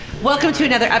Welcome to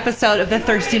another episode of the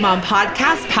Thirsty Mom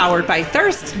Podcast, powered by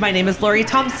Thirst. My name is Lori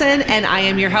Thompson, and I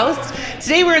am your host.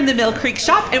 Today we're in the Mill Creek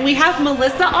shop, and we have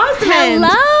Melisa Osmond.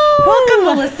 Hello.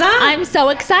 Welcome, Melisa. I'm so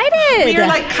excited. We are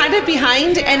like kind of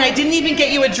behind, and I didn't even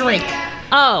get you a drink.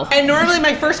 Oh. And normally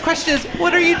my first question is,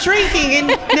 what are you drinking? And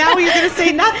now you're going to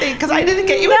say nothing because I didn't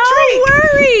get you a No drink.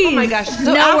 worries. Oh my gosh.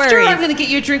 So No after worries. I'm going to get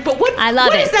you a drink, but what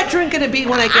love is it. that drink going to be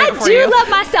when I get it for you? I do love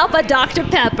myself a Dr.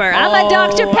 Pepper. I'm a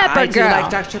Dr. Pepper I girl. do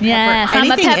like Dr. Pepper. Yes,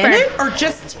 Anything I'm a pepper. in it or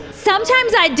just...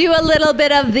 Sometimes I do a little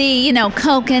bit of the,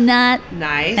 coconut.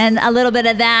 Nice. And a little bit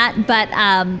of that. But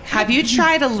have you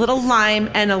tried a little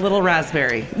lime and a little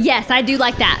raspberry? yes, I do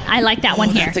like that. I like that one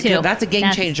here, too. That's a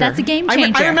game changer. That's a game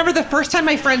changer. I remember the first time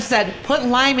my friend said, put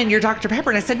lime in your Dr.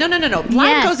 Pepper. And I said, no. Lime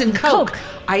Yes, goes in Coke.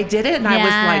 I did it and I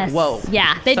was like, whoa.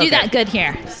 Yeah, they So do that good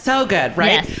here. So good,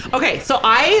 right? Yes. Okay, so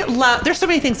there's so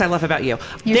many things I love about you.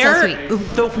 You're so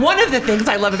sweet. One of the things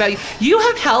I love about you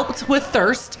have helped with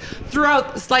Thirst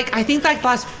throughout, I think the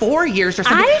last 4 years or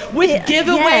something, with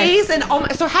giveaways. Yes. And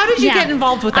so how did you get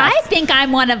involved with us? I think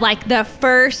I'm one of the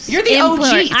first. You're the OG.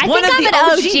 I think I'm an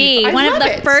OG. One of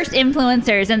the first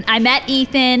influencers. And I met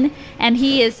Ethan, and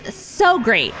he is so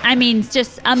great. I mean,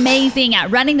 just amazing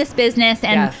at running this business.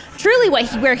 And truly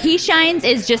where he shines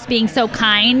is just being so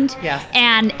kind. Yes.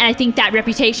 And I think that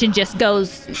reputation just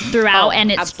goes throughout.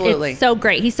 And it's so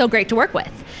great. He's so great to work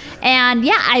with. And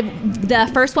the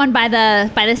first one by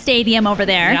the stadium over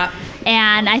there. Yeah.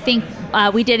 And I think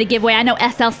we did a giveaway. I know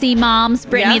SLC Moms,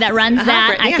 Brittany, that runs that.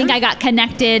 Brittany, I think I got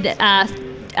connected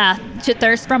to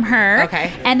Thirst from her.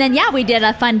 Okay. And then, we did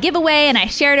a fun giveaway, and I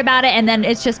shared about it, and then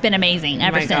it's just been amazing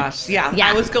ever since. Oh my gosh. Yeah.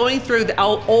 I was going through the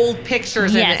old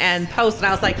pictures and posts, and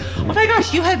I was like, oh my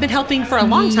gosh, you have been helping for a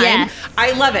long time. Yes.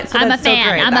 I love it. So I'm a that's fan. So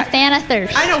great. I'm a fan of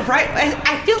Thirst. I know, right?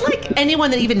 I feel like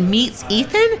anyone that even meets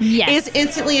Ethan is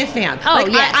instantly a fan. Oh,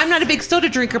 yes. I'm not a big soda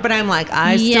drinker, but I'm like,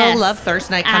 I still love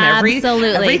Thirst, and I come every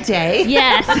day.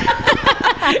 Yes.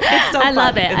 It's so I fun.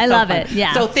 love it. It's I so love fun. it.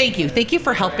 Yeah. So thank you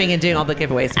for helping and doing all the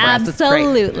giveaways for us. It's great.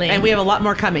 Absolutely. And we have a lot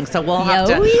more coming, so we'll have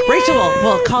to. Yes. Rachel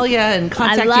will call you and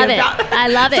contact you about I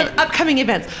love some it. upcoming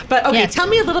events. But okay, tell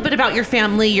me a little bit about your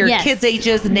family, your kids'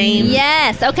 ages, names.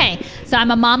 Yes. Okay. So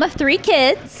I'm a mom of 3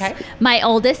 kids. Okay. My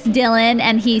oldest, Dylan,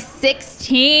 and he's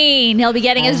 16. He'll be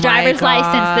getting his driver's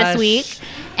license this week.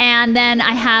 And then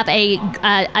I have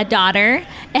a daughter,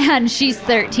 and she's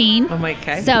 13. Oh my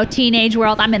God. So teenage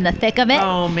world, I'm in the thick of it.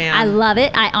 Oh, man. I love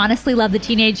it. I honestly love the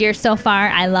teenage years so far.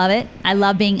 I love it. I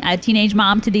love being a teenage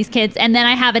mom to these kids. And then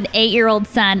I have an 8-year-old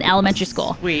son, elementary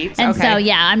school. Sweet. And so,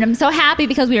 I'm so happy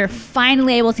because we were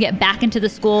finally able to get back into the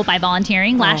school by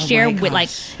volunteering last year. With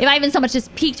if I even so much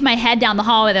just peeked my head down the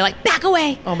hallway, they're like, back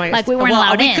away. Oh my gosh. Like we weren't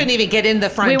allowed in. We couldn't even get in the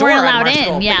front door. We weren't allowed in.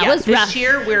 School. Yeah, but it was rough. This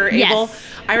year we were able.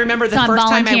 I remember the first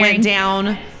time I went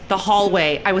down the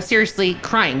hallway, I was seriously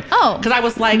crying. Oh, because I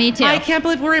was like, me too. I can't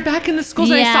believe we're back in the schools.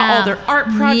 And I saw all their art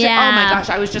projects. Yeah. Oh my gosh,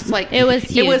 I was just like, it was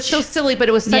huge. It was so silly, but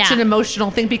it was such an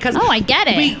emotional thing because I get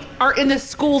it. We are in the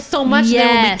school so much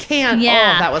that we can't.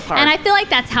 Yeah. Oh, that was hard. And I feel like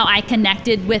that's how I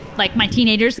connected with my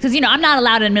teenagers because I'm not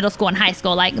allowed in middle school and high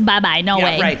school. Like bye, no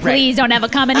way. Right, Please don't ever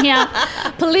come in here.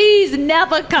 Please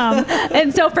never come.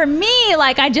 And so for me,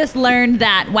 I just learned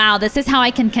that wow, this is how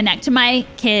I can connect to my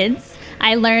kids.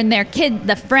 I learned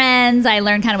the friends. I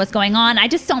learned kind of what's going on. I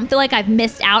just don't feel like I've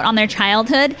missed out on their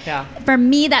childhood. Yeah. For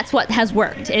me, that's what has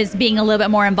worked, is being a little bit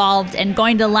more involved and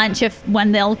going to lunch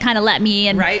when they'll kind of let me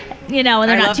and, and they're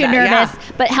not too nervous.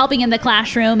 But helping in the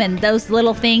classroom and those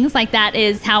little things like that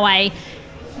is how I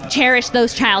cherish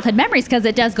those childhood memories because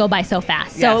it does go by so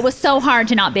fast. So it was so hard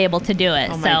to not be able to do it.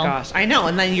 Oh my gosh. I know.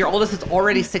 And then your oldest is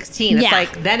already 16. It's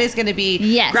like, then he's going to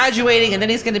be graduating and then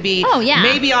he's going to be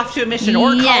maybe off to a mission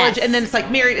or college. And then it's like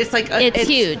married. It's like, it's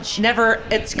huge.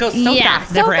 It goes so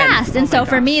fast. So fast. And so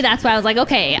for me, that's why I was like,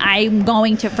 okay, I'm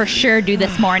going to for sure do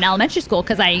this more in elementary school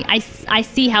because I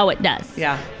see how it does.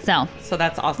 Yeah. So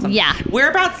that's awesome. Yeah.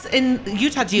 Whereabouts in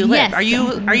Utah do you live?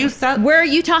 Yes. We're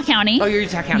Utah County. Oh, you're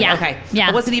Utah County. Yeah. Okay. Yeah.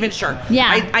 I wasn't even sure.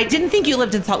 Yeah. I didn't think you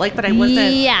lived in Salt Lake, but I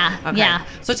wasn't. Yeah. Okay. Yeah.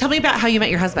 So tell me about how you met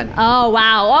your husband. Oh,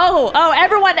 wow. Oh,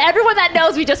 everyone that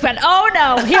knows, we just went, oh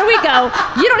no, here we go.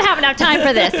 You don't have enough time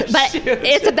for this, but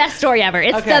it's the best story ever.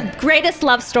 It's the greatest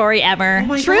love story ever. Oh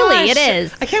my Truly, gosh. it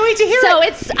is. I can't wait to hear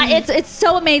it. So it's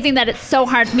so amazing that it's so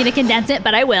hard for me to condense it,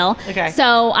 but I will. Okay.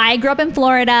 So I grew up in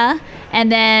Florida. And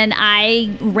then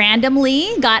I randomly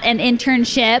got an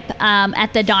internship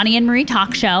at the Donnie and Marie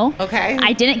talk show. Okay.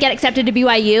 I didn't get accepted to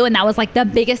BYU, and that was the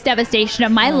biggest devastation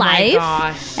of my life. Oh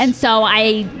my gosh. And so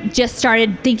I just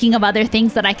started thinking of other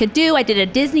things that I could do. I did a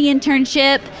Disney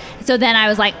internship. So then I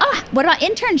was like, what about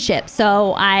internships?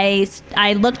 So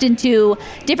I looked into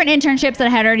different internships that I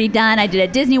had already done. I did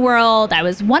at Disney World. I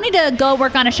was wanting to go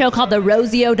work on a show called the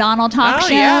Rosie O'Donnell Talk Show. Oh,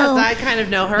 yes, I kind of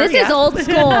know her. This is old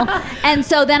school. And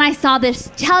so then I saw this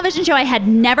television show. I had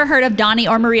never heard of Donnie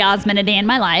or Marie Osmond a day in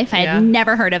my life. I had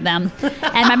never heard of them.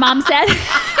 And my mom said,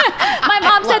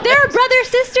 they're a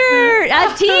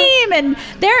brother-sister team, and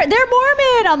they're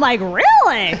Mormon. I'm like,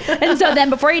 really? And so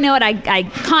then before you know it, I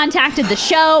contacted the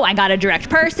show. I got a direct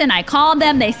person. I called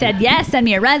them. They said, yes, send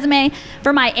me a resume.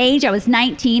 For my age, I was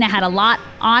 19. I had a lot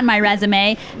on my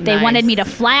resume. They wanted me to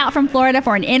fly out from Florida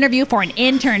for an interview for an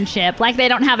internship. Like they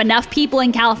don't have enough people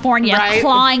in California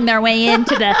clawing their way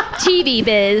into the TV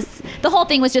biz. The whole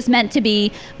thing was just meant to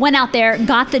be, went out there,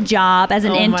 got the job as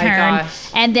an intern.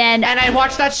 And I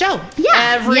watched that show.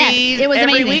 Yeah. It was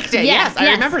every weekday. Yes,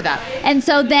 I remember that. And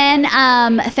so then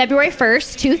February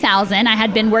 1st, 2000, I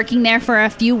had been working there for a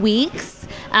few weeks.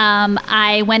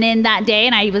 I went in that day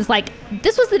and I was like,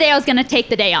 this was the day I was going to take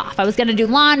the day off. I was going to do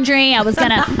laundry. I was going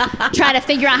to try to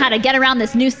figure out how to get around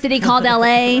this new city called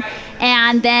LA.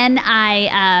 And then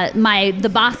the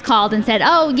boss called and said,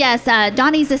 oh, yes,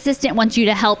 Donnie's assistant wants you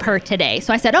to help her today.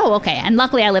 So I said, oh, okay. And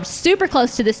luckily I lived super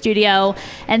close to the studio.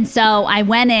 And so I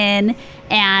went in.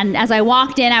 And as I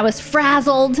walked in, I was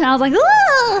frazzled. And I was like,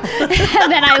 oh!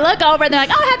 And then I look over and they're like,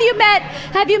 oh,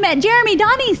 have you met Jeremy,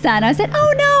 Donnie's son? I said,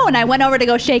 oh, no. And I went over to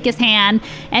go shake his hand.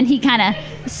 And he kind of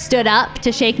stood up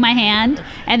to shake my hand.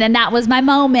 And then that was my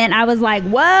moment. I was like,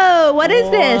 whoa, what is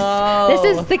this?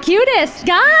 This is the cutest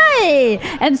guy.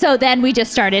 And so then we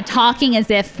just started talking as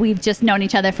if we've just known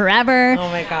each other forever. Oh,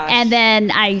 my gosh. And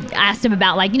then I asked him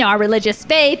about, our religious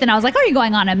faith. And I was like, are you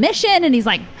going on a mission? And he's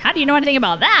like, how do you know anything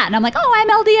about that? And I'm like, I'm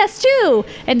LDS too.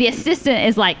 And the assistant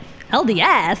is like,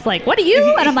 LDS? Like, what are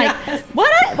you? And I'm like,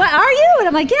 what are you? And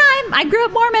I'm like, I grew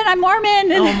up Mormon. I'm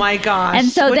Mormon. And, oh my gosh. And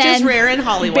so Which is rare in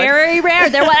Hollywood. Very rare. I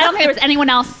don't think there was anyone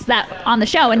else that on the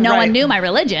show, and no one knew my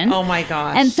religion. Oh my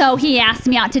gosh. And so he asked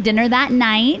me out to dinner that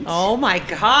night. Oh my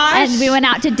gosh. And we went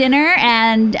out to dinner,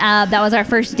 and that was our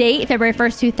first date, February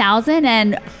 1st, 2000.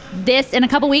 And in a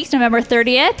couple weeks, November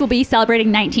 30th, we'll be celebrating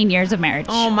 19 years of marriage.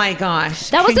 Oh my gosh.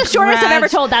 That was the shortest I've ever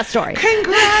told that story.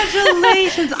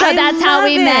 Congratulations. So that's how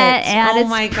we met. And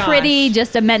my it's pretty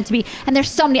just meant to be. And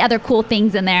there's so many other cool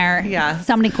things in there. Yeah.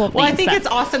 So many cool things. Well, I think it's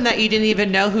awesome that you didn't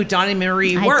even know who Donnie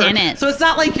Marie were. I didn't. So it's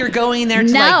not like you're going there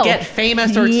to get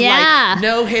famous or to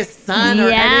know his son or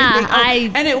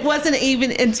anything. And it wasn't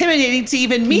even intimidating to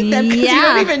even meet them because you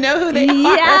don't even know who they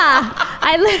are. Yeah.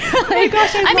 I literally,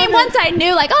 once I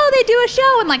knew they do a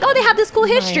show and they have this cool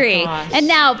history. And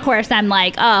now, of course, I'm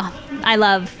like, I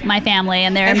love my family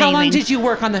and they're amazing. How long did you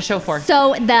work on the show for?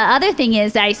 So the other thing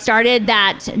is I started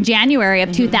that January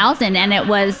of 2000 and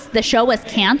the show was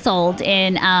canceled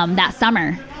in that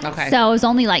summer. Okay. So it was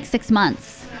only 6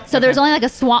 months. So there was only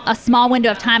a small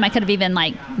window of time I could have even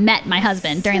met my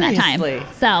husband during that time.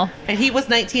 So. And he was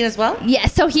 19 as well? Yeah.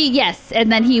 So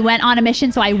and then he went on a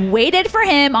mission. So I waited for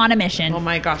him on a mission. Oh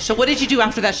my gosh. So what did you do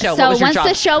after that show? So what was your once job?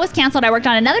 the show was canceled, I worked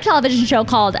on another television show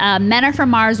called Men Are From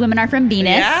Mars, Women Are From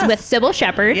Venus with Sybil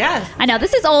Shepherd. Yes. I know,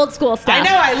 this is old school stuff. I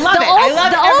know, I love it. I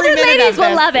love the every older minute ladies of this.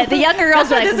 will love it. The younger girls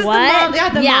are like, what?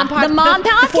 The mom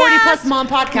podcast. The 40 plus mom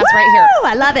podcast right here.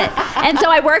 I love it. And so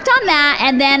I worked on that.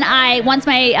 And then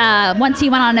once he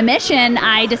went on a mission,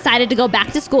 I decided to go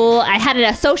back to school. I had an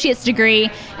associate's degree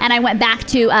and I went back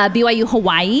to BYU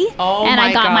Hawaii. And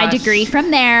I got my degree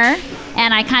from there.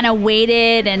 And I kind of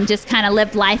waited and just kind of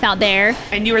lived life out there.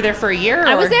 And you were there for a year?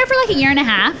 I was there for a year and a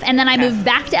half. And then I moved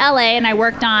back to LA and I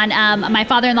worked on my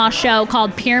father-in-law's show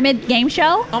called Pyramid Game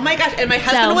Show. Oh my gosh. And my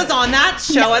husband was on that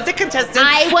show as a contestant.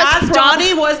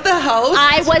 Donnie was the host.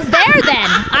 I was there then.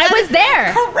 I was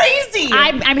there. Crazy.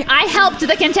 I helped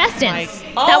the contestants.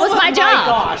 That was my job.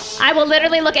 Gosh. I will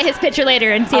literally look at his picture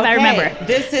later and see if I remember.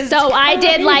 This is so I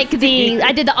did I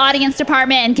did the audience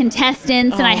department and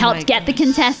contestants and I helped get the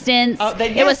contestants.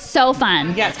 It was so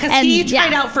fun. Yes, because he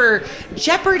tried out for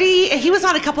Jeopardy. He was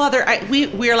on a couple other.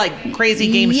 We're like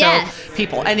crazy game show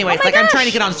people. Anyways, I'm trying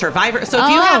to get on Survivor. So if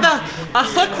you have a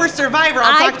hook for Survivor,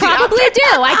 I'll talk to you. I probably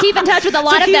do. I keep in touch with a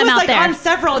lot of them out there. He was on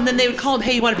several, and then they would call him,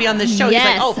 "Hey, you want to be on this show?" Yes.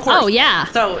 He's like, "Oh, of course." Oh yeah.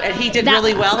 So and he did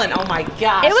really well, and oh my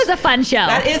gosh, it was a fun show.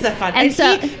 That is a fun. And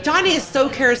so Donnie is so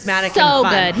charismatic and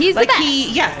fun. Good. He's the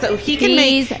best. So he can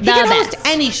host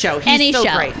any show. He's so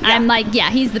great. I'm like,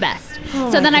 he's the best.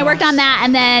 So then I worked on that,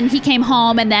 and then he came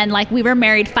home, and then like we were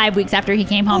married 5 weeks after he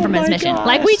came home from his mission.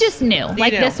 Like we just knew,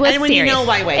 like this was and when serious. You know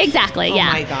why wait. Exactly. Oh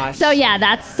yeah. my gosh. So yeah,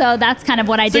 that's kind of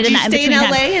what I did in that in between in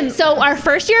LA time. So our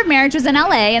first year of marriage was in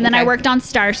LA, and then I worked on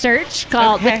Star Search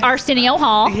with Arsenio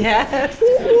Hall. Yes.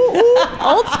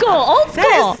 Old school.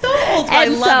 That is so old school. I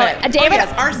love it.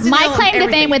 David, my claim to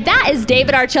fame with that is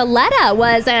David Archuleta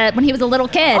was when he was a little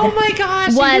kid. Oh my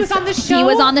gosh. He was on the show. He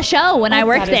was on the show when I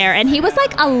worked there, and he was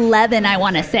like 11, I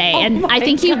want to say, and I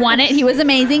think he won it. He was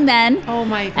amazing then. Oh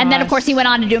my gosh. And then of course he went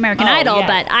on to do American Idol,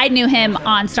 but I knew him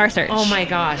on Star Search. Oh my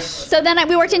gosh. So then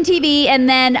we worked in TV, and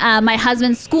then my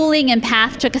husband's schooling and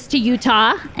path took us to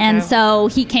Utah, and so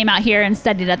he came out here and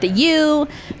studied at the U,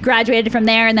 graduated from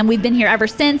there, and then we've been here ever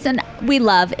since, and we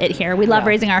love it here. We love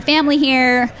raising our family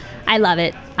here. I love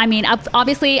it. I mean,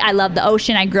 obviously, I love the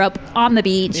ocean. I grew up on the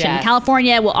beach, and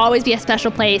California will always be a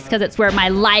special place because it's where my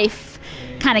life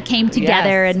kind of came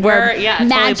together and where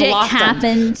magic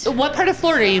happened. So what part of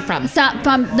Florida are you from? So,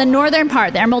 from the northern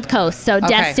part, the Emerald Coast, so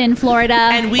Destin, Florida.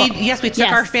 And we took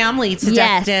our family to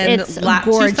Destin it's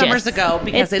 2 summers ago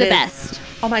because it's the best.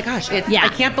 Oh my gosh, I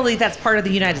can't believe that's part of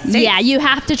the United States. Yeah, you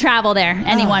have to travel there.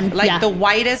 Anyone. The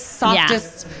whitest,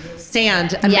 softest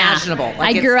sand imaginable.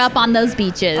 I grew up on those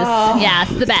beaches.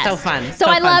 It's the best. So fun. So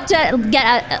I love to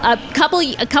get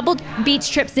a couple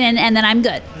beach trips in, and then I'm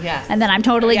good. Yes. And then I'm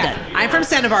totally good. I'm from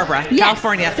Santa Barbara,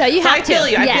 California. So you have I feel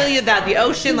you. I feel you that the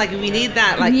ocean, like we need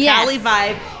that Cali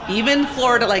vibe. Even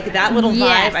Florida, like that little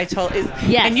vibe, I totally.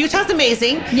 And Utah's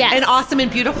amazing and awesome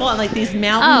and beautiful, and like these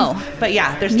mountains. But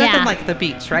there's nothing like the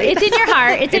beach, right? It's in your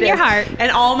heart. It's in your heart.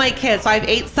 And all my kids. So I have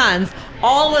 8 sons.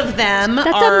 All of them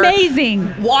are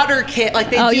amazing. Water kid,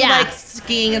 like they do like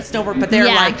skiing and snowboard, but they're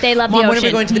like, they love Mom, the ocean. when are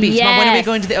we going to the beach? Mom, when are we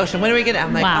going to the ocean? When are we going to?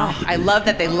 I'm like, I love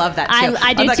that they love that too.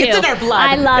 I do too. It's in our blood.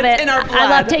 I love it. In our blood. I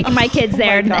love taking my kids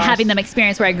there and having them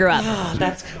experience where I grew up.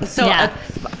 That's so.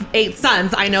 8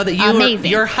 sons. I know that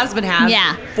your husband has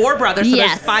 4 brothers, so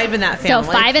there's 5 in that family.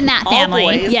 So 5 in that family.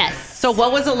 All boys. Yes. So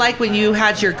what was it like when you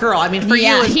had your girl? I mean, for you,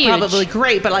 it's probably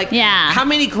great, but how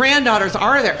many granddaughters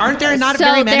are there? Aren't there not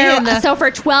very many? So for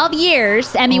 12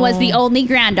 years, Emmy was the only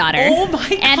granddaughter. Oh my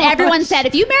gosh. And everyone said,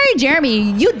 if you marry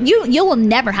Jeremy, you will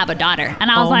never have a daughter.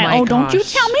 And I was like, don't you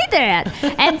tell me that.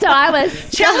 And so I was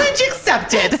challenge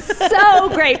accepted. So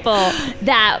grateful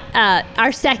that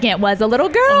our second was a little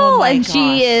girl, and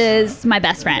she is my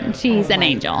best friend. She's an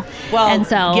angel. Well, and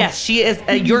so yes, she is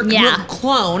your little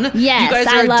clone. Yes, you guys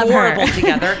are adorable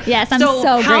together. Yes, I'm so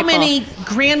grateful. How many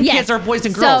grandkids are boys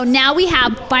and girls? So now we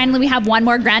have 1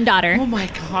 more granddaughter. Oh my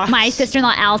gosh. My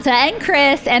sister-in-law Alta and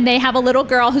Chris, and they have a little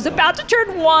girl who's about to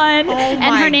turn 1,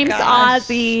 and her name's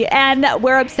Ozzy, and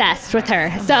we're obsessed with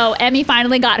her. So Emmy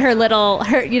finally got her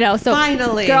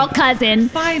finally girl cousin.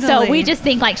 Finally. So we just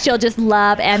think like she'll just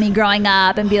love Emmy growing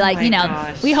up and be like,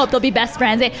 we hope they'll be best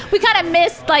friends. We kind of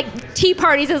missed like tea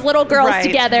parties as little girls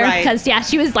together because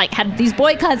she was like had these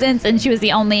boy cousins, and she was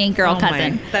the only girl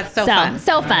cousin. That's so fun.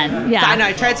 So fun. Yeah. So I know.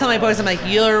 I try to tell my boys, I'm like,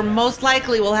 you're most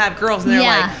likely will have girls, and they're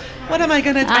like, what am I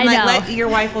gonna do? I'm like, your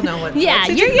wife will know what. Yeah,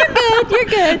 you're good. You're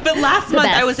good. But last month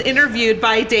I was interviewed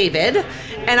by David,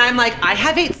 and I'm like, I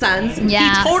have 8 sons.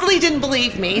 Yeah. He totally didn't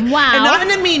believe me. Wow. And not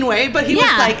in a mean way, but he was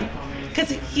like, because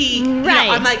he,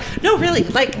 I'm like, no, really,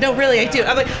 I do.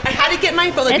 I'm like, I had to get my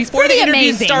phone before the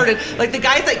interview started. Like the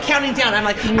guy's like counting down. I'm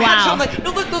like, I'm like,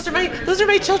 no, look, those are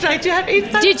my children. I do have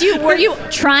 8 sons. Were you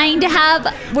trying to have?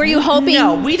 Were you hoping?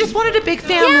 No, we just wanted a big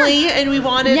family, and we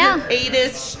wanted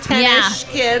 8-ish, 10-ish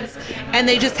kids, and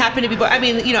they just happened to be boys. I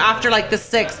mean, after like the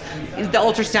 6th, the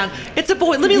ultrasound, it's a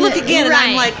boy. Let me look again, and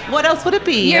I'm like, what else would it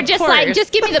be? You're just like,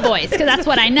 just give me the boys, because that's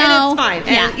what I know. And it's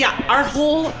fine. And our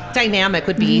whole dynamic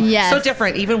would be so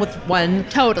different, even with one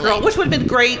girl, which would have been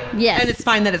great. Yes. And it's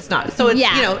fine that it's not. So it's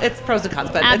it's pros and cons,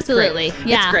 but absolutely,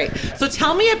 it's great. So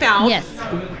tell me about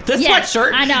the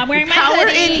sweatshirt. I know, I'm wearing my Power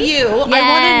hoodie. in You. I want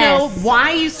to know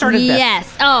why you started this.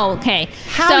 Yes. Oh, okay.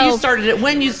 How you started it,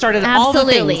 when you started it, all the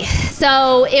things.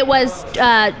 So it was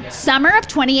summer of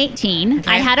 2018.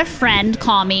 Okay. I had a friend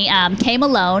call me, Kay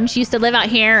Malone. She used to live out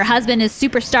here. Her husband is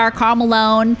superstar Karl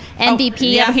Malone,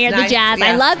 MVP up here at the Jazz. Yes.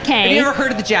 I love Kay. Have you ever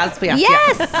heard of the Jazz?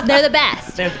 Yes, they're the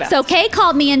best. They're the best. So Kay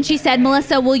called me and she said,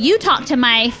 Melissa, will you talk to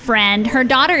my friend? Her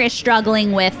daughter is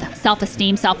struggling with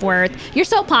self-esteem, self-worth. You're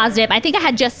so positive. I think I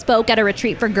had just spoke at a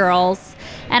retreat for girls,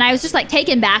 and I was just like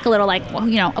taken back a little, like,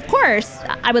 well, of course,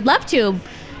 I would love to,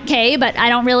 Kay, but I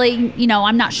don't really,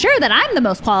 I'm not sure that I'm the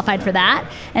most qualified for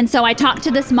that. And so I talked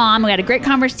to this mom. We had a great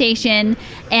conversation,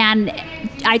 and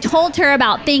I told her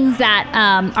about things that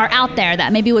are out there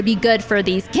that maybe would be good for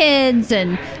these kids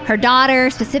and her daughter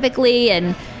specifically.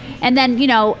 And And then, you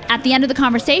know, at the end of the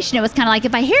conversation, it was kind of like,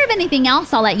 if I hear of anything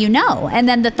else, I'll let you know. And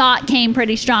then the thought came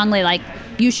pretty strongly, like,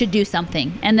 you should do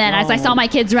something. And then as I saw my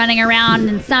kids running around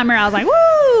in summer, I was like,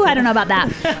 woo, I don't know about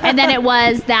that. And then it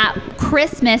was that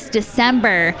Christmas,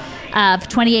 December of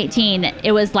 2018,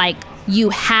 it was like, you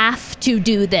have to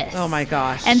do this. Oh my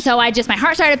gosh. And so my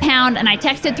heart started to pound, and I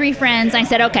texted 3 friends. I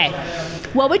said, okay,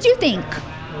 what would you think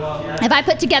if I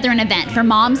put together an event for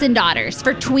moms and daughters,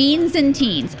 for tweens and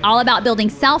teens, all about building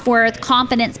self-worth,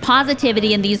 confidence,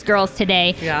 positivity in these girls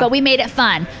today, but we made it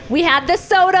fun. We had the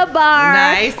soda bar.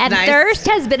 Nice, and Thirst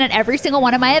has been at every single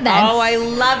one of my events. Oh, I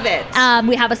love it.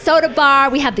 We have a soda bar.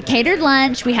 We have the catered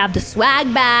lunch. We have the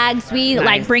swag bags. We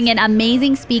like bring in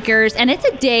amazing speakers, and it's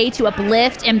a day to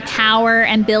uplift, empower,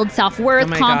 and build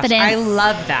self-worth, confidence. Gosh, I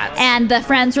love that. And the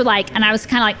friends were like, and I was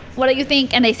kind of like, what do you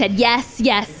think? And they said, yes,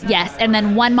 yes, yes. And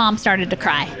then one mom started to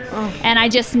cry. And I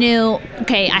just knew,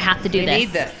 okay, I have to do this.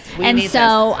 We need this.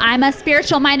 I'm a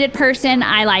spiritual minded person.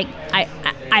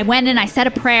 I went and I said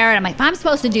a prayer, and I'm like, if I'm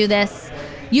supposed to do this,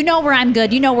 you know where I'm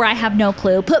good, you know where I have no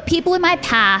clue. Put people in my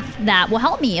path that will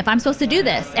help me if I'm supposed to do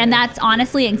this. And that's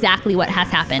honestly exactly what has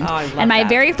happened. Oh, I love and my that.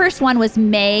 very first one was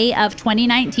May of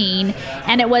 2019,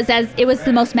 and it was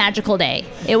the most magical day.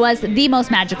 It was the most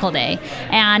magical day.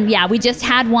 And yeah, we just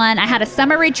had one. I had a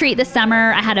summer retreat this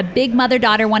summer. I had a big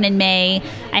mother-daughter one in May.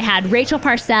 I had Rachel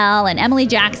Parcell and Emily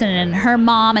Jackson and her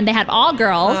mom, and they had all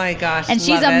girls. Oh my gosh, and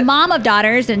she's love a it. mom of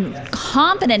daughters and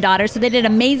confident daughters, so they did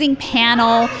an amazing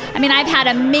panel. I mean, I've had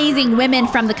amazing women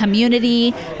from the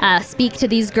community speak to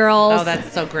these girls. Oh,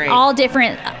 that's so great. All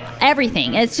different,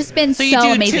 everything. It's just been so you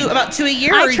do amazing. about 2 a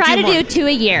year? I try to do 2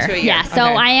 a year. 2 a year. Yeah, so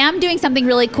Okay. I am doing something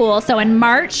really cool. So in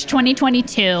March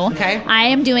 2022, I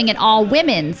am doing an all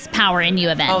women's Power in You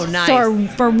event. Oh, nice. So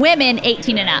for women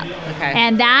 18 and up. Okay.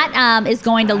 And that is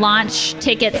going to launch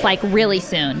tickets like really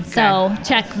soon. So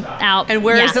check out. And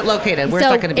where is it located? Where's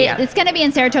that going to be at? It's going to be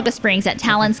in Saratoga Springs at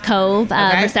Talon's Cove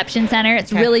Reception Center.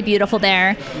 It's really beautiful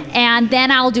there. And then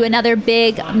I'll do another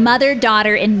big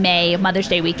mother-daughter in May, Mother's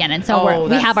Day weekend. And so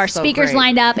we have our speakers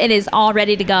lined up. It is all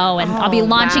ready to go, and I'll be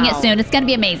launching it soon. It's going to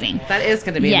be amazing. That is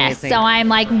going to be amazing. So I'm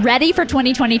like ready for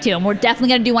 2022, and we're definitely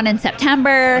going to do one in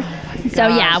September. So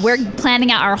yeah, we're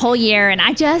planning out our whole year, and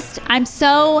I'm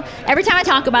so, every time I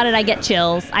talk about it, I get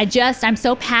chills. I'm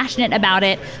so passionate about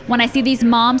it. When I see these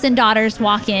moms and daughters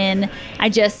walk in, it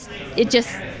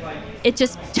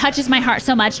just touches my heart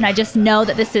so much, and I just know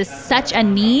that this is such a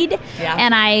need,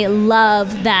 and I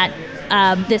love that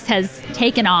this has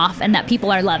taken off and that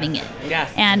people are loving it.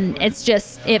 Yes. And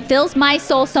it fills my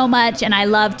soul so much, and I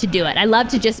love to do it. I love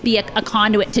to just be a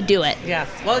conduit to do it. Yes.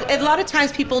 Well, a lot of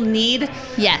times people need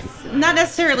not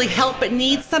necessarily help, but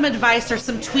need some advice or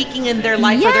some tweaking in their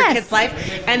life or their kid's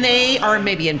life, and they are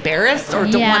maybe embarrassed or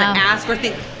don't want to ask or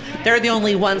think they're the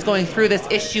only ones going through this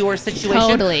issue or situation.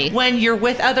 Totally. When you're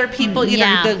with other people,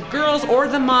 either the girls or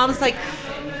the moms, like,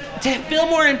 to feel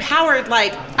more empowered,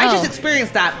 like, I just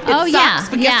experienced that. It sucks,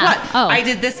 but guess what? I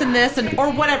did this and this,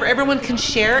 or whatever. Everyone can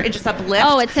share and just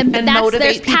uplift and motivate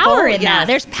there's people. Power in that.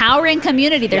 There's power in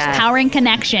community. There's power in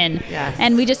connection. Yes.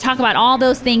 And we just talk about all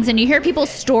those things, and you hear people's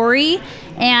story.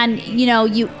 And, you know,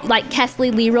 like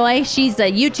Kesley Leroy, she's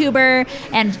a YouTuber,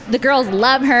 and the girls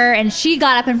love her, and she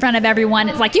got up in front of everyone.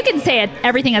 It's like, you can say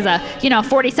everything as a,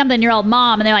 40-something-year-old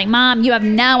mom, and they're like, Mom, you have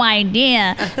no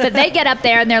idea. But they get up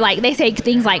there, and they say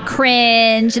things like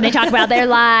cringe, and they talk about their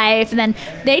life, and then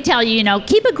they tell you,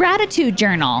 keep a gratitude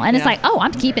journal. And it's like, oh,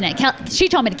 I'm keeping it. She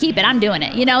told me to keep it. I'm doing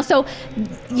it, So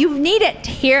you need it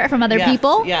to hear it from other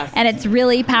people. Yes. And it's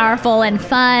really powerful and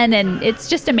fun, and it's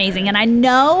just amazing. And I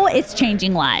know it's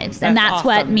changing lives, and that's awesome.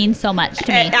 What means so much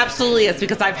to me. It absolutely is,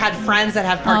 because I've had friends that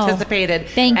have participated,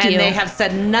 and they have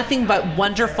said nothing but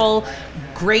wonderful,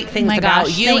 great things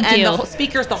about you and the whole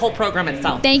speakers, the whole program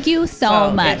itself. Thank you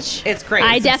so much. It's great.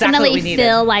 I definitely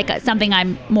feel like something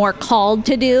I'm more called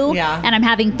to do, and I'm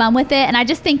having fun with it. And I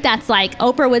just think that's like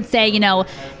Oprah would say,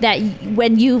 that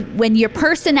when your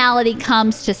personality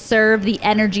comes to serve the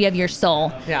energy of your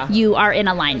soul, you are in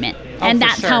alignment. And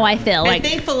that's how I feel. And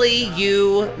thankfully,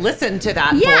 you listened to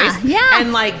that voice. Yeah.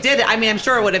 And did it. I mean, I'm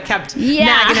sure it would have kept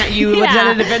nagging at you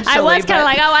done it eventually. I was kind of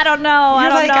like, oh, I don't know.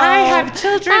 I have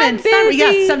children. I'm and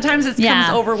busy. sometimes it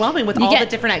becomes overwhelming with all the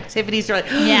different activities. You're like,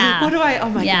 what do I, oh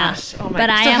my gosh. Oh my but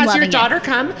gosh. I am has your loving daughter it.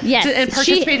 come and with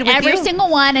participated you? Every single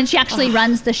one, and she actually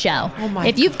runs the show. Oh my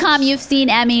if you've come, you've seen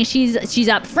Emmy. She's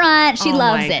up front. She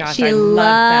loves it. Gosh, she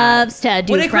loves to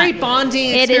do What a great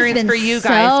bonding experience for you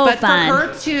guys. But fun. for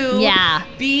her to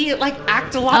be like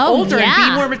act a lot older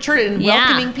and be more mature and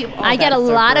welcoming people. I get a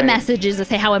lot of messages that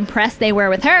say how impressed they were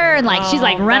with her, and like she's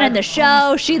like running the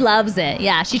show. She loves it.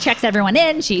 Yeah, she checks everyone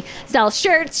in. She sells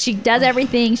shirts. She does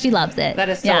everything. She loves it. That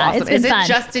is so awesome. Is it fun.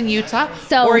 Just in Utah?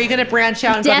 So, or are you going to branch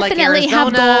out and go to like Arizona?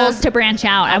 Definitely have goals to branch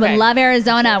out. Okay. I would love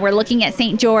Arizona. We're looking at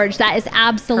St. George. That is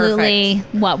absolutely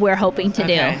what we're hoping to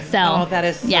do. So that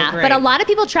is so great. But a lot of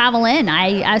people travel in.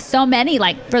 I so many,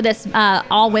 like for this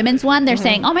all women's one, they're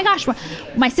saying, oh my gosh,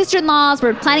 my sister-in-laws,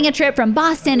 we're planning a trip from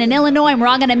Boston and Illinois, and we're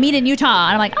all going to meet in Utah.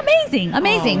 And I'm like,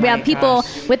 amazing. We have people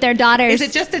with their daughters. Is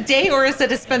it just a day, or is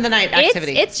it a spend the night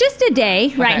activity? It's just a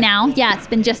day right now. Yeah, it's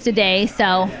been just a day.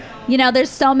 So, there's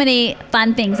so many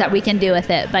fun things that we can do with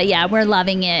it. But yeah, we're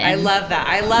loving it. I love that.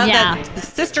 I love that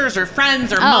sisters or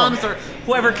friends or moms or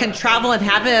whoever can travel and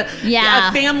have a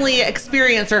family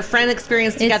experience or a friend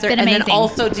experience together, and then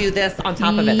also do this on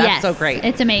top of it. That's so great.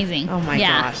 It's amazing. Oh my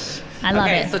gosh. I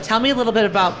love it. So tell me a little bit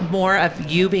about more of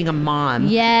you being a mom.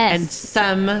 Yes. And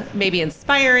some maybe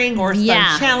inspiring or some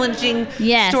challenging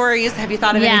stories. Have you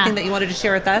thought of anything that you wanted to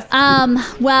share with us?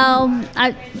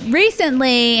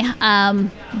 Recently,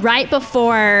 right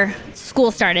before school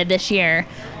started this year,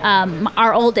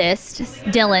 our oldest,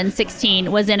 Dylan,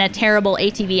 16, was in a terrible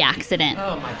ATV accident.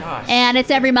 Oh my gosh. And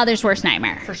it's every mother's worst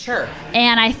nightmare. For sure.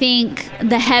 And I think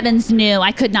the heavens knew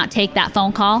I could not take that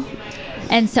phone call.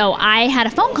 And so I had a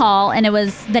phone call, and it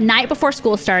was the night before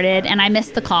school started, and I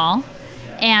missed the call.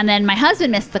 And then my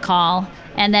husband missed the call,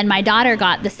 and then my daughter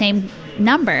got the same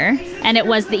number, and it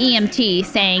was the EMT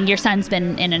saying, your son's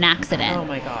been in an accident. Oh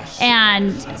my gosh.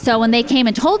 And so when they came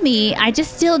and told me, I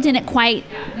just still didn't quite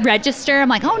register. I'm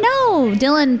like, oh no,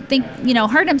 Dylan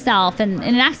hurt himself in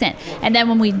an accident. And then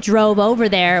when we drove over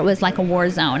there, it was like a war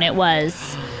zone. It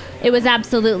was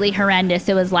absolutely horrendous.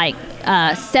 It was like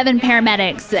 7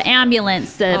 paramedics, the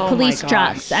ambulance, the police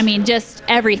trucks. I mean, just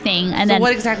everything. And so then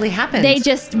what exactly happened? They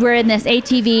just were in this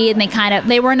ATV, and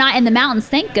they were not in the mountains,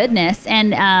 thank goodness,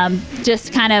 and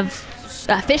just kind of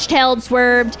fishtailed,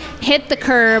 swerved, hit the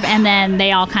curb, and then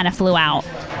they all kind of flew out.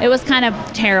 It was kind of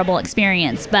a terrible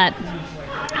experience. But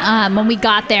when we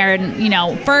got there,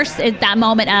 and first at that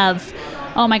moment of,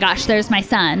 oh my gosh, there's my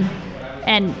son.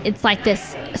 And it's like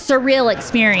this surreal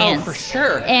experience. Oh, for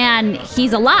sure. And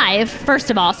he's alive,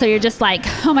 first of all. So you're just like,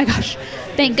 oh my gosh,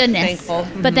 thank goodness. Thankful.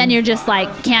 Mm-hmm. But then you're just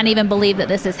like, can't even believe that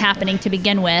this is happening to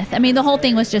begin with. I mean, the whole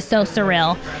thing was just so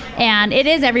surreal. And it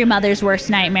is every mother's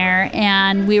worst nightmare.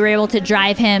 And we were able to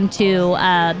drive him to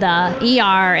the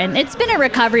ER. And it's been a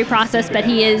recovery process, but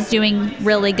he is doing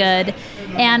really good.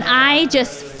 And I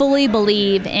just fully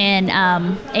believe in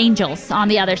angels on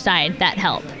the other side that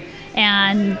help.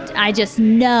 And I just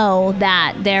know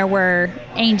that there were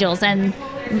angels. And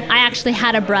I actually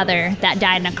had a brother that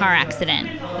died in a car accident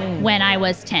when I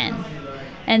was 10.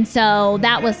 And so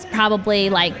that was probably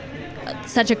like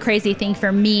such a crazy thing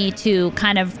for me to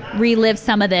kind of relive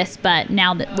some of this, but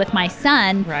now that with my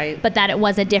son, but that it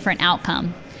was a different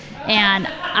outcome. And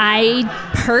I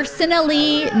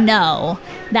personally know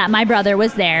that my brother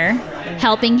was there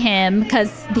helping him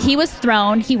because he was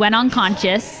thrown. He went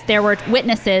unconscious. There were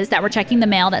witnesses that were checking the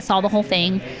mail that saw the whole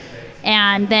thing.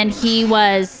 And then he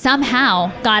was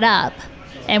somehow got up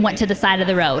and went to the side of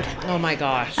the road. Oh my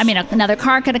gosh. I mean, another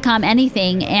car could have come,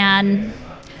 anything. And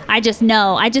I just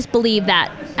believe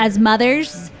that as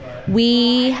mothers,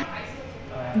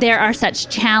 there are such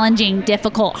challenging,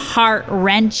 difficult,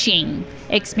 heart-wrenching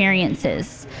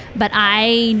experiences. But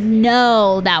I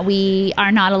know that we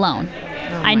are not alone.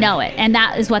 I know it. And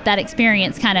that is what that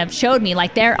experience kind of showed me.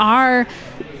 Like there are,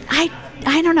 I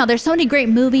don't know, there's so many great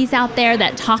movies out there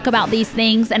that talk about these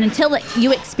things. And until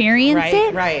you experience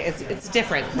it. Right. It's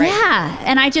different. Right. Yeah.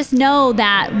 And I just know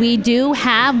that we do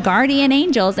have guardian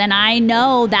angels. And I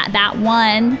know that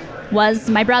one was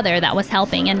my brother that was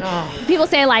helping. And people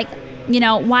say like,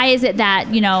 why is it that,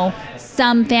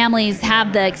 some families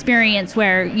have the experience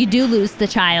where you do lose the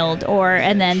child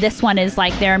and then this one is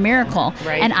like they're a miracle.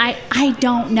 Right. And I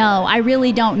don't know. I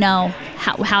really don't know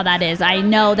how that is. I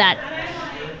know that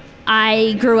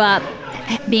I grew up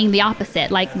being the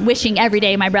opposite, like wishing every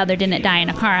day my brother didn't die in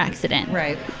a car accident.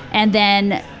 Right. And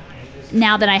then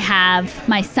now that I have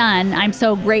my son, I'm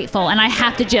so grateful, and I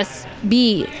have to just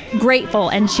be grateful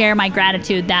and share my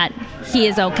gratitude that he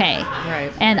is okay. Right.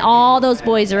 And all those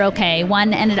boys are okay.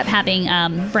 One ended up having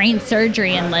brain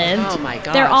surgery and lived. Oh my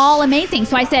gosh. They're all amazing.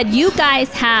 So I said, you guys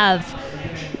have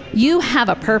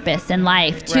a purpose in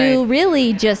life to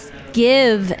really just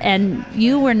give, and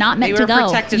you were not meant to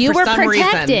go. You were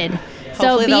protected.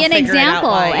 So be an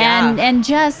example and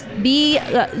just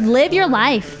live your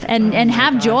life and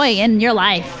have joy in your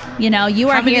life. You are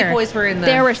here. How many boys were in there?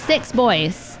 There were 6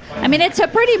 boys. I mean, it's a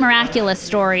pretty miraculous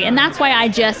story. And that's why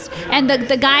and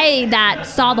the guy that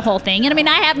saw the whole thing, and I mean,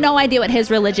 I have no idea what his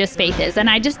religious faith is. And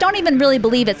I just don't even really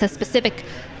believe it's a specific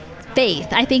faith.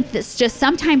 I think it's just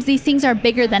sometimes these things are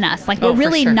bigger than us. Like we're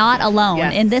really not alone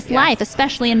in this life,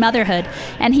 especially in motherhood.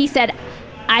 And he said,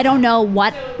 I don't know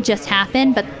what just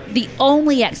happened, but the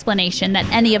only explanation that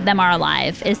any of them are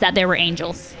alive is that they were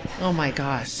angels. Oh my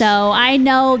gosh. So I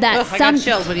know that I got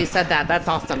chills when you said that. That's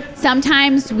awesome.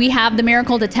 Sometimes we have the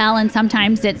miracle to tell, and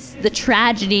sometimes it's the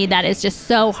tragedy that is just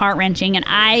so heart-wrenching. And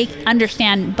I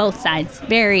understand both sides.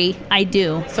 I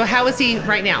do. So how is he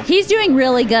right now? He's doing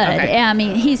really good. Okay. I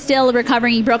mean, he's still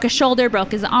recovering. He broke his shoulder,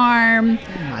 broke his arm.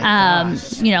 Oh my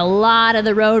gosh. A lot of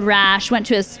the road rash.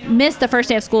 Missed the first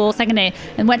day of school, second day,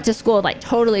 and went to school like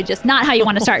totally just not how you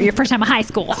want to start your first time of high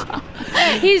school.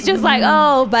 He's just like,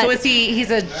 but. So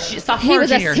he's a sophomore,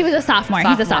 junior? He was a sophomore.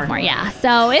 He's a sophomore, yeah.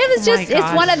 So it was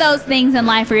it's one of those things in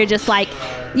life where you're just like,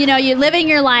 you're living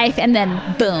your life and then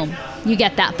boom, you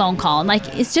get that phone call. And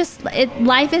like, it's just,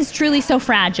 life is truly so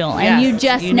fragile and you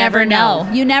just never know.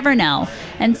 You never know.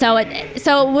 And so it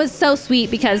was so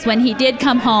sweet because when he did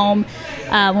come home,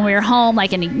 when we were home,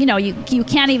 like, and you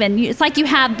can't even, it's like you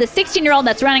have the 16-year-old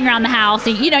that's running around the house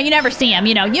and, you never see him,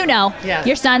 yes.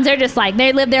 Your sons are just like,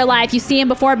 they live their life. You see him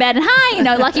before bed and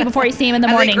hi, lucky before you see him in the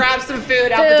morning. And they grab some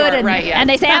food out the door, and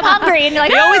they say, I'm hungry. And you're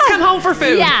like, they always come home for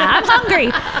food. Yeah, I'm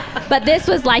hungry. But this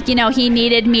was like, he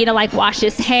needed me to like wash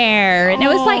his hair. And it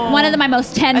was like one of my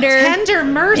most tender. A tender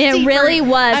mercy. It really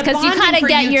was. Because you kind of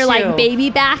get your like baby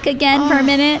back again for a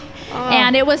minute.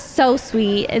 And it was so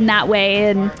sweet in that way.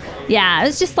 And yeah, it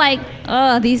was just like,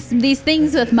 these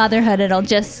things with motherhood,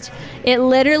 it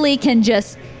literally can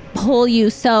just pull you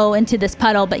so into this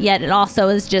puddle, but yet it also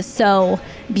is just so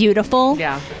beautiful.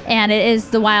 Yeah. And it is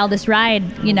the wildest ride,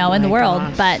 in the world.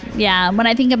 Gosh. But yeah, when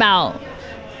I think about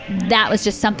that was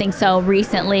just something so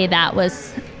recently that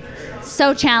was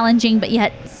so challenging, but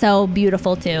yet so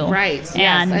beautiful too. Right.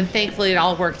 And thankfully it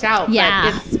all worked out.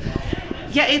 Yeah. But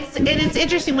it's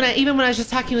interesting when I was just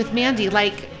talking with Mandy,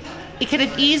 like it could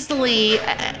have easily,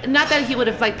 not that he would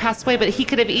have like passed away, but he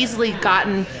could have easily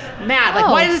gotten mad. Like,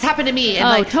 why does this happen to me?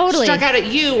 And totally. struck out at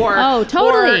you or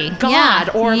totally. or God. Yeah.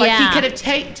 Or like he could have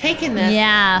taken this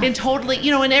and totally,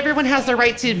 and everyone has the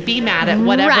right to be mad at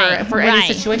whatever for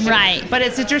any situation. Right. But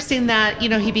it's interesting that,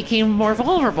 he became more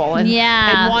vulnerable and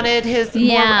wanted his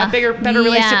better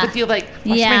relationship with you. Like,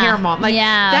 wash my hair, Mom. Like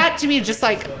that to me just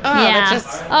like,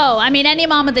 I mean, any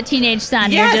mom with a teenage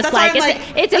son, you're just like,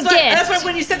 it's a gift. That's why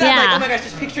when you said that, I'm like, oh my gosh,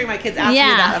 just picturing my kids asking me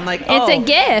that. I'm like, it's a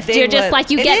gift. You're just like,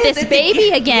 you get this baby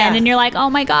again, and you're like, oh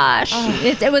my gosh.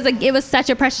 It was such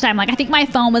a precious time. Like, I think my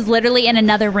phone was literally in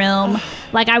another room.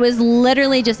 Like, I was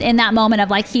literally just in that moment of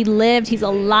like, he lived, he's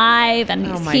alive, and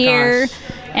he's here. Gosh.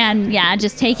 And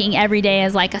just taking every day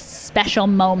as like a special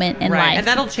moment in life. And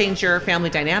that'll change your family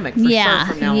dynamic for sure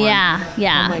from now on.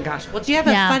 Yeah. Oh my gosh. Well, do you have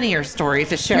a funnier story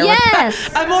to share with us?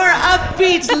 A more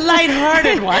upbeat,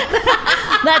 lighthearted one.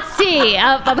 Let's see.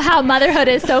 Of how motherhood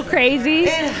is so crazy.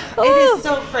 It is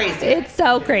so crazy. It's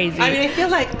so crazy. I mean, I feel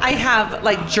like I have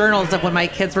like journals of when my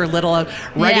kids were little of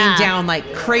writing down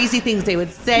like crazy things they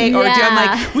would say or do. I'm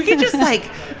like, we could just like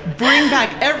bring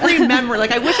back every memory.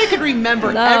 Like, I wish I could remember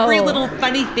every little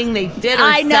funny thing they did or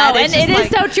I know, said. and it is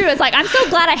so true. It's like, I'm so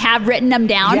glad I have written them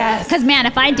down. Because, man,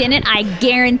 if I didn't, I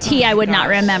guarantee I would not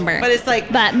remember. But it's like,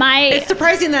 it's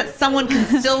surprising that someone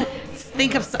can still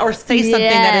think of or say something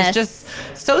that is just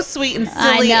so sweet and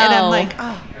silly. And I'm like,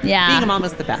 being a mom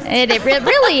is the best. It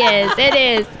really is.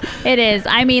 It is.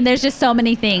 I mean, there's just so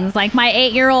many things. Like my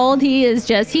 8-year-old, he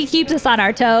keeps us on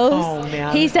our toes. Oh,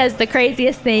 man. He says the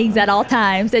craziest things at all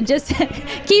times and just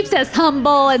keeps us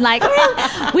humble. And like,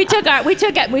 we took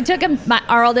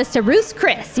our oldest to Ruth's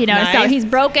Chris, nice. So he's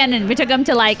broken and we took him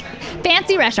to like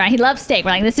fancy restaurant. He loves steak.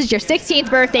 We're like, this is your 16th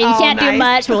birthday. You can't do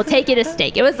much, but we'll take you to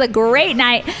steak. It was a great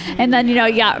night. And then, you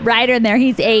got Ryder in there.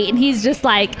 He's 8 and he's just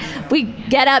like, we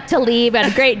get up to leave at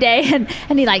a great day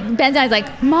and he like bends down. He's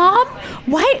like, Mom,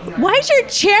 why's your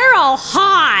chair all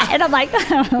hot? And I'm like,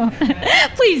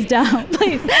 please don't,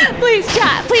 please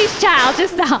child,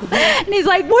 just stop. And he's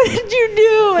like, what did you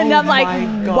do? And I'm like,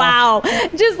 wow,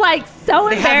 just like so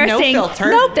embarrassing. No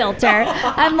filter.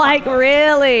 I'm like,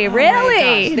 really?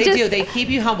 They do. They keep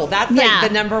you humble. That's like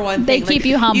the number one thing. They keep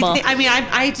you humble.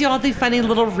 I do all the funny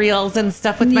little reels and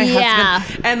stuff with my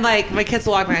husband, and like my kids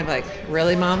will walk by and be like,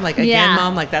 really, Mom? Like again,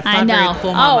 Mom? Like that's not very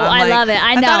cool, Mom. I love it.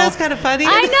 I know. I thought it was kind of funny.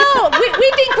 I know.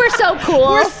 We think we're so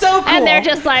cool. We're so cool. And they're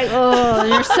just like, oh,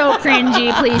 you're so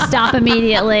cringy. Please stop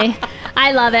immediately.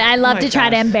 I love it. I love to try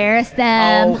to embarrass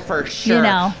them. Oh, for sure.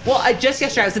 Well, just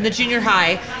yesterday I was in the junior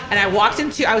high, and I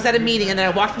was at a meeting, and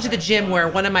then I walked into the gym where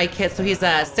one of my kids, so he's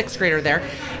a 6th grader there,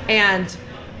 and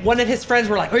one of his friends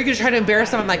were like, are you going to try to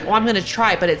embarrass him? I'm like, well, I'm going to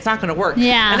try, but it's not going to work.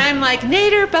 Yeah. And I'm like,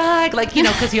 Naderbug, like,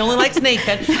 because he only likes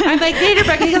Nathan. I'm like,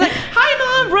 Naderbug. And he's like,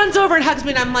 hi, Mom, runs over and hugs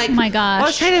me. And I'm like, oh my gosh. Well, I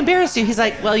was trying to embarrass you. He's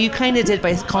like, well, you kind of did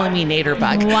by calling me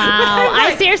Naderbug. Wow.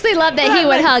 I seriously love that he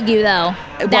would hug you, though.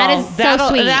 That is so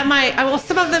sweet. Well,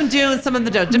 some of them do and some of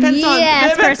them don't. Depends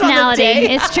on personality. On the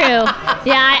day. It's true.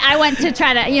 Yeah, I went to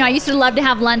try to, I used to love to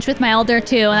have lunch with my older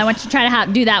two, and I went to try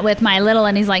to do that with my little,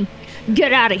 and he's like,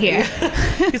 get out of here.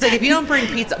 He's like, if you don't bring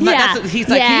pizza, he's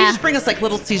like, can you just bring us like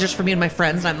Little Caesars for me and my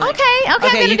friends? And I'm like,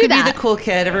 okay, you can be the cool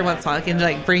kid every once in a while. I can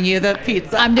like bring you the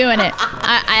pizza. I'm doing it.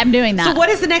 I'm doing that. So what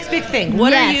is the next big thing?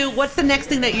 What's the next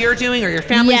thing that you're doing or your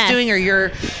family's doing or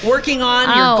you're working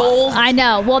on, your goals? I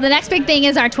know. Well, the next big thing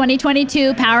is our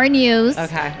 2022 Power News.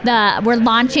 Okay. We're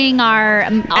launching our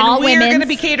all women's. We're going to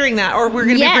be catering that, or we're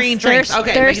going to be bringing drinks.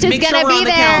 Okay. Thirst is going to be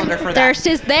there. Thirst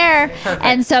is there. Perfect.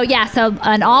 And so, so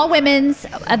an all women's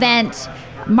event,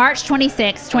 March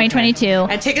 26, 2022.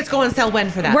 Okay. And tickets go on sale when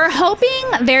for that? We're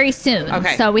hoping very soon.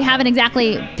 Okay. So we haven't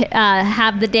exactly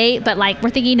have the date, but we're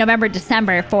thinking November,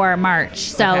 December for March.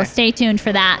 So stay tuned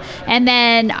for that. And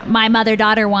then my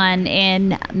mother-daughter one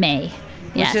in May.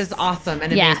 Which is awesome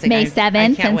and amazing. May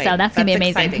 7th, and so that's going to be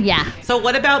amazing. Exciting. Yeah. So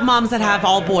what about moms that have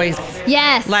all boys?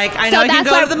 Yes. Like, I know you can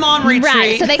go to the mom retreat.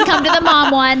 Right, so they can come to the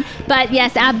mom one. But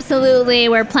yes, absolutely,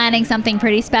 we're planning something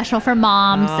pretty special for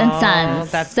moms and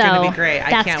sons. That's going to be great.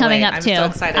 I can't wait. That's coming up too.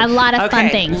 I'm so excited. A lot of fun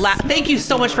things. Thank you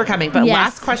so much for coming. But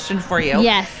last question for you.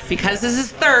 Yes. Because this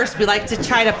is thirst, we like to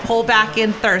try to pull back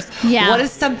in thirst. Yeah. What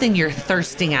is something you're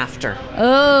thirsting after?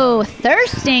 Oh,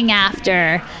 thirsting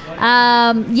after.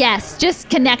 Yes, just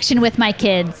connection with my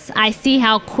kids. I see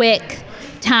how quick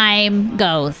time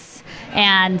goes.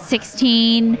 And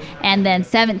 16 and then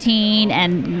 17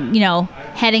 and,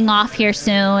 heading off here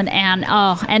soon.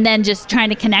 And then just trying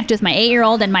to connect with my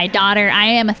 8-year-old and my daughter. I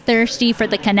am thirsty for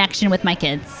the connection with my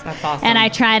kids. That's awesome. And I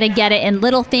try to get it in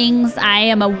little things. I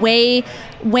am a way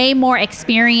more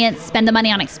experience, spend the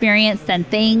money on experience than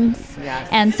things. Yes.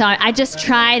 And so I just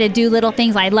try to do little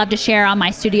things. I love to share on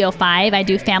my Studio 5. I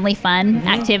do family fun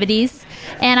activities.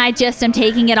 And I just am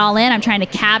taking it all in. I'm trying to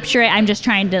capture it. I'm just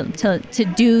trying to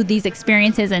do these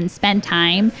experiences and spend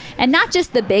time. And not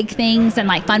just the big things and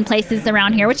like fun places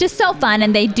around here, which is so fun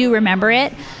and they do remember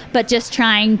it, but just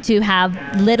trying to have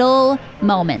little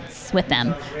moments with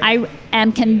them. I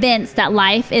am convinced that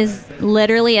life is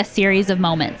literally a series of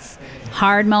moments.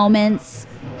 Hard moments,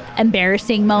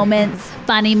 embarrassing moments,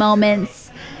 funny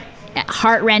moments,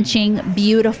 heart-wrenching,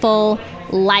 beautiful,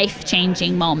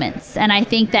 life-changing moments. And I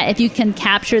think that if you can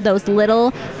capture those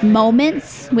little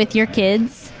moments with your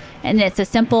kids, and it's a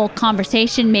simple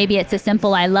conversation, maybe it's a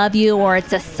simple I love you, or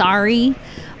it's a sorry,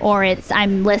 or it's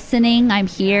I'm listening, I'm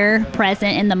here,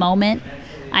 present in the moment.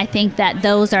 I think that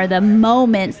those are the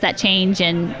moments that change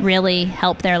and really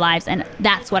help their lives. And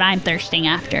that's what I'm thirsting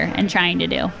after and trying to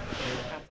do.